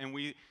dad, and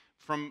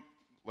from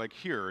like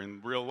here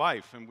in real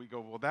life, and we go,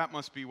 well, that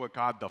must be what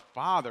God the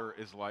Father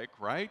is like,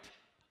 right?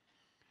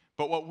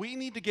 But what we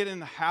need to get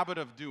in the habit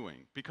of doing,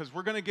 because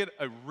we're going to get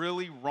a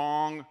really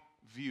wrong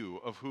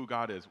view of who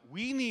God is,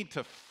 we need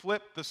to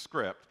flip the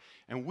script,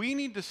 and we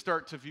need to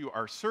start to view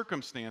our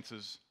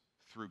circumstances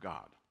through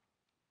God.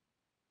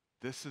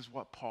 This is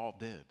what Paul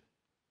did.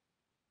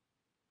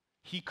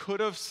 He could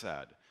have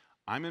said,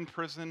 I'm in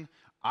prison,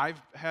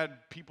 I've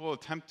had people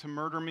attempt to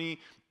murder me,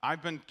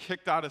 I've been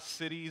kicked out of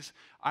cities,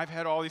 I've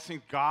had all these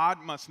things. God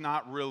must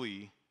not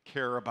really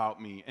care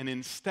about me. And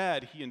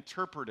instead, he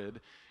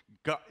interpreted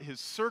his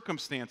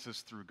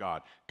circumstances through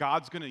God.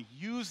 God's going to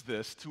use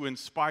this to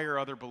inspire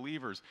other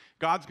believers.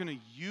 God's going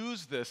to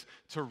use this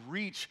to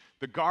reach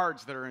the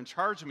guards that are in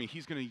charge of me.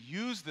 He's going to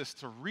use this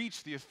to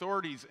reach the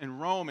authorities in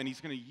Rome, and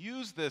he's going to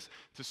use this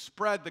to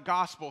spread the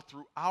gospel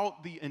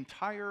throughout the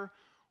entire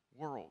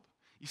world.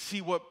 You see,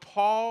 what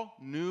Paul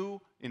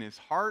knew in his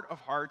heart of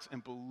hearts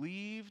and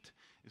believed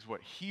is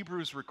what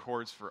Hebrews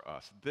records for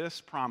us.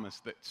 This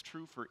promise that's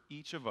true for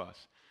each of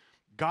us.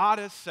 God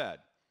has said,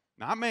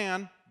 not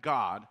man,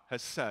 God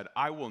has said,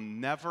 I will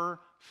never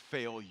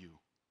fail you.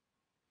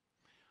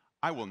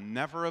 I will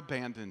never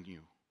abandon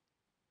you.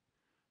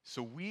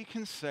 So we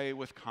can say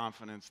with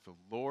confidence, the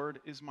Lord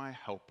is my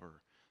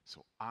helper,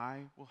 so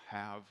I will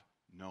have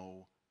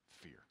no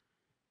fear.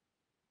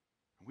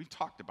 And we've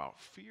talked about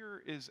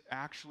fear is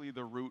actually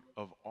the root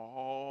of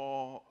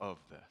all of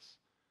this.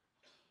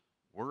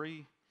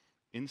 Worry,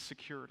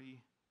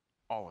 insecurity,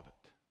 all of it.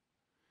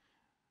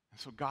 And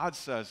so God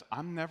says,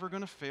 I'm never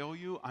going to fail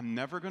you. I'm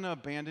never going to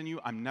abandon you.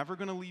 I'm never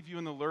going to leave you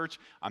in the lurch.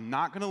 I'm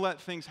not going to let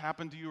things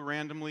happen to you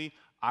randomly.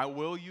 I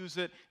will use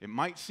it. It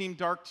might seem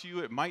dark to you.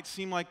 It might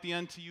seem like the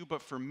end to you.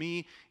 But for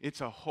me,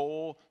 it's a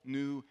whole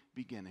new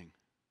beginning.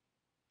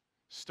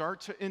 Start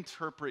to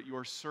interpret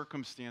your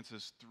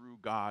circumstances through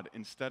God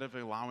instead of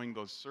allowing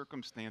those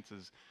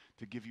circumstances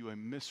to give you a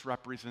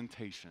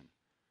misrepresentation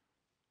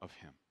of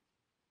him.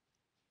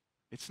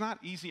 It's not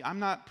easy. I'm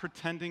not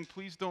pretending.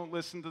 Please don't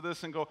listen to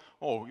this and go,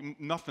 oh,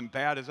 nothing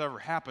bad has ever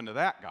happened to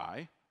that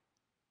guy,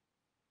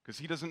 because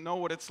he doesn't know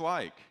what it's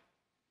like.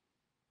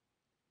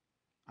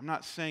 I'm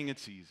not saying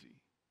it's easy.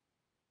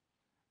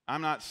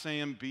 I'm not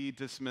saying be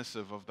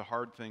dismissive of the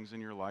hard things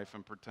in your life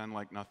and pretend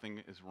like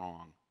nothing is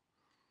wrong.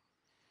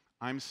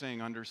 I'm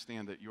saying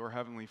understand that your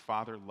Heavenly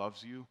Father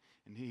loves you,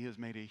 and he has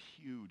made a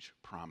huge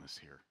promise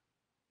here,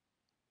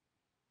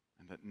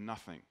 and that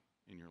nothing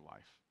in your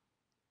life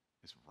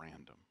is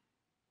random.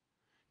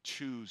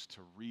 Choose to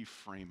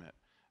reframe it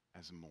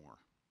as more.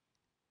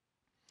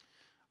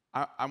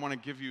 I want to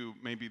give you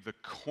maybe the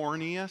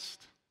corniest,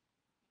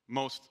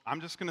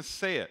 I'm just going to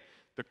say it,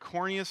 the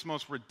corniest,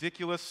 most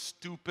ridiculous,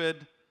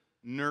 stupid,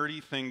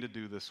 nerdy thing to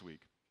do this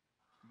week.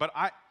 But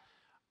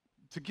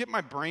to get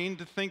my brain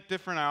to think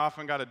different, I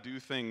often got to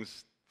do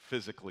things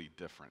physically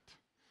different.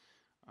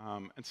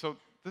 And so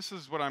this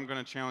is what I'm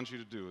going to challenge you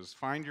to do, is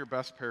find your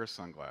best pair of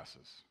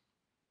sunglasses.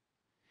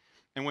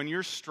 And when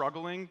you're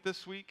struggling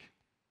this week,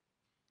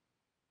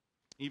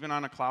 even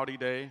on a cloudy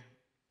day,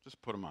 just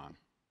put them on.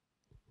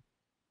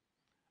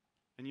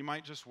 And you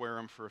might just wear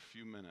them for a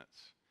few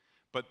minutes.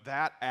 But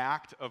that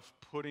act of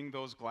putting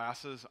those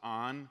glasses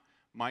on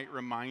might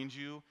remind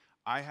you,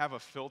 I have a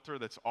filter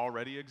that's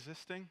already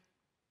existing,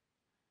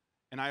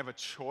 and I have a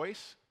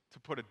choice to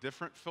put a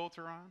different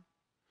filter on.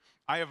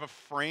 I have a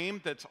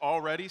frame that's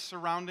already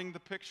surrounding the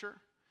picture,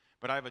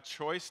 but I have a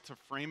choice to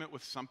frame it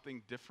with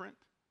something different.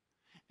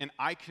 And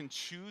I can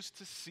choose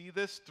to see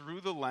this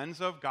through the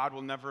lens of God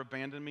will never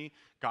abandon me,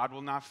 God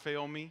will not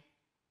fail me.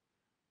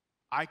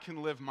 I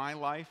can live my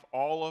life,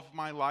 all of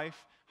my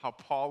life, how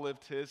Paul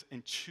lived his,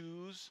 and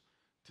choose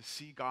to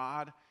see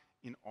God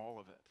in all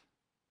of it.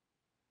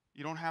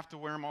 You don't have to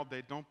wear them all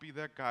day. Don't be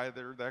that guy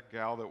or that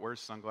gal that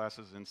wears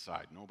sunglasses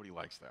inside. Nobody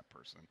likes that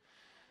person.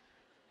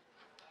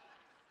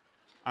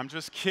 I'm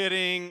just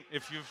kidding.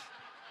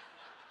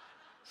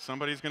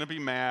 Somebody's going to be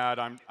mad.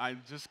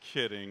 I'm just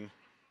kidding.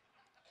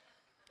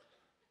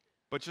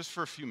 But just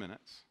for a few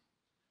minutes,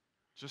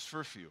 just for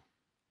a few,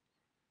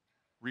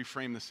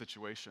 reframe the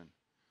situation.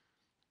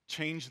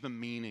 Change the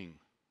meaning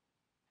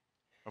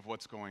of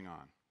what's going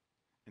on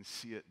and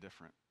see it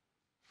different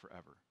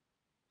forever.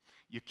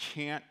 You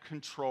can't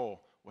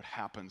control what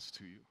happens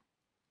to you,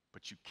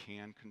 but you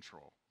can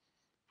control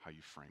how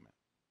you frame it.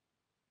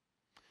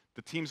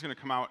 The team's going to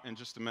come out in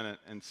just a minute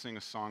and sing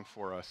a song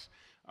for us.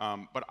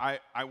 But I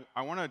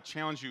want to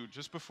challenge you,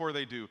 just before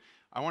they do,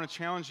 I want to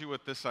challenge you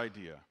with this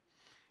idea.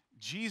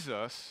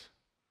 Jesus,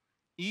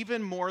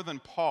 even more than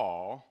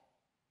Paul,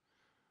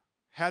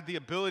 had the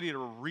ability to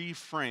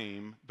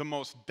reframe the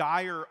most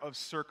dire of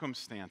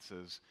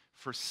circumstances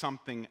for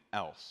something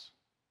else.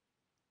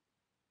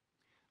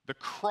 The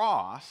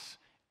cross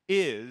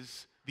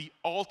is the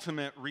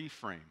ultimate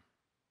reframe.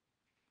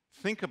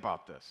 Think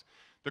about this.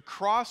 The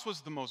cross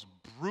was the most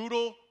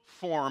brutal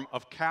form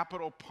of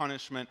capital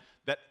punishment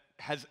that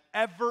has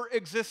ever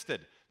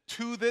existed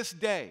to this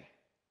day.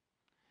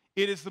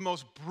 It is the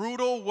most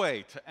brutal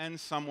way to end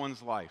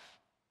someone's life.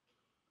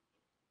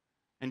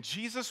 And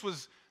Jesus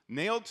was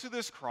nailed to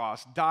this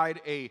cross,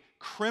 died a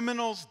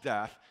criminal's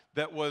death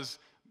that was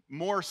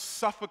more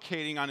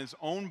suffocating on his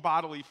own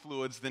bodily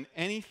fluids than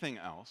anything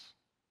else.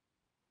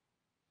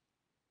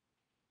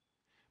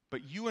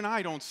 But you and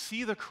I don't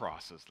see the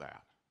cross as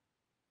that.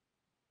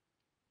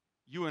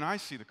 You and I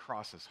see the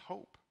cross as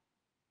hope.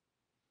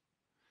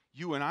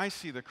 You and I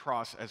see the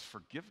cross as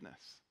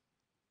forgiveness.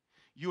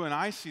 You and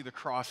I see the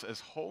cross as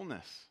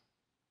wholeness.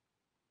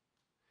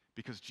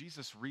 Because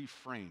Jesus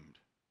reframed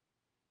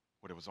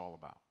what it was all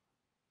about.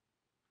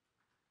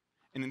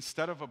 And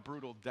instead of a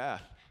brutal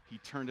death, he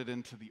turned it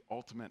into the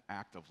ultimate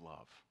act of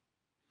love.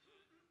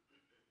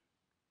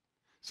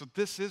 So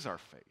this is our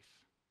faith.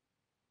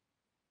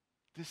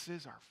 This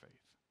is our faith.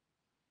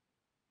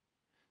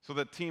 So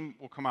the team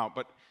will come out,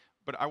 but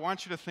I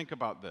want you to think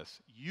about this.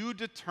 You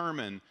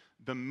determine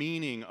the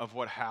meaning of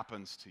what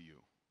happens to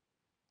you.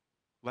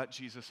 Let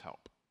Jesus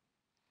help.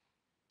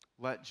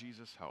 Let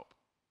Jesus help.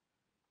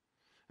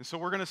 And so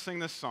we're going to sing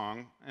this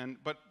song,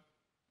 but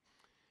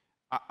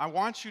I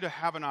want you to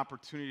have an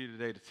opportunity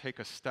today to take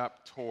a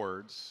step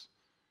towards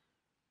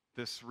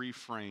this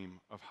reframe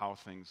of how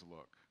things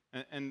look.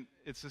 And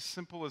it's as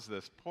simple as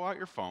this. Pull out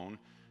your phone,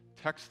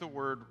 text the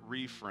word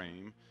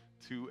reframe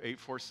to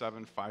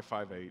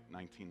 847-558-1996.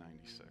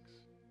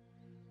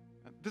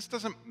 This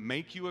doesn't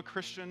make you a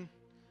Christian.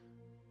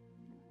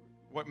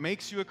 What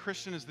makes you a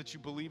Christian is that you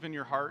believe in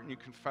your heart and you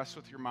confess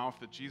with your mouth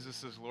that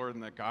Jesus is Lord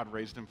and that God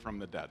raised him from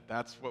the dead.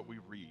 That's what we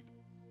read.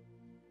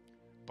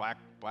 Black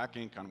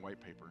ink on white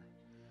paper.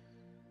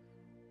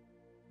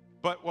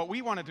 But what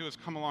we want to do is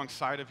come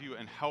alongside of you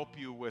and help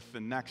you with the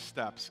next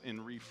steps in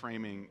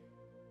reframing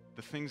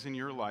the things in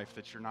your life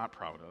that you're not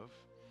proud of,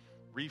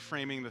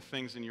 reframing the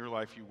things in your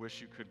life you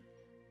wish you could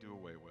do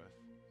away with.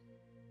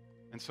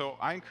 And so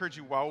I encourage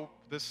you, while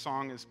this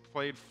song is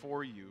played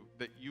for you,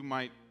 that you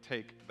might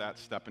take that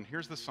step. And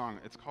here's the song.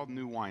 It's called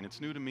New Wine. It's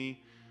new to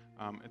me.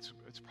 It's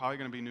probably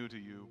going to be new to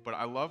you, but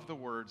I love the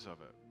words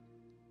of it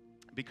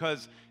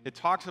because it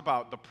talks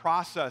about the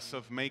process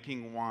of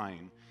making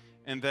wine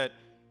and that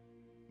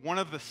one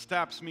of the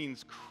steps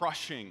means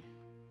crushing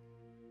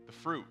the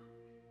fruit.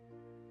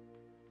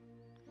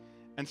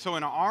 And so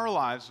in our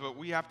lives, what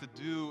we have to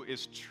do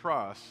is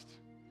trust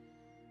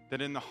that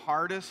in the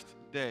hardest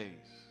days,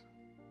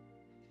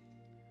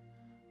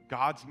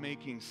 God's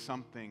making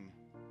something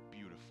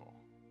beautiful.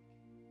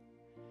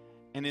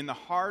 And in the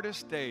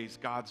hardest days,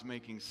 God's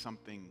making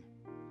something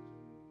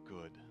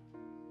good.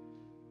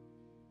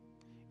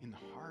 In the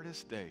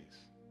hardest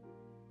days,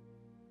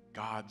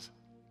 God's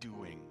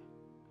doing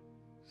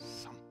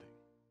something.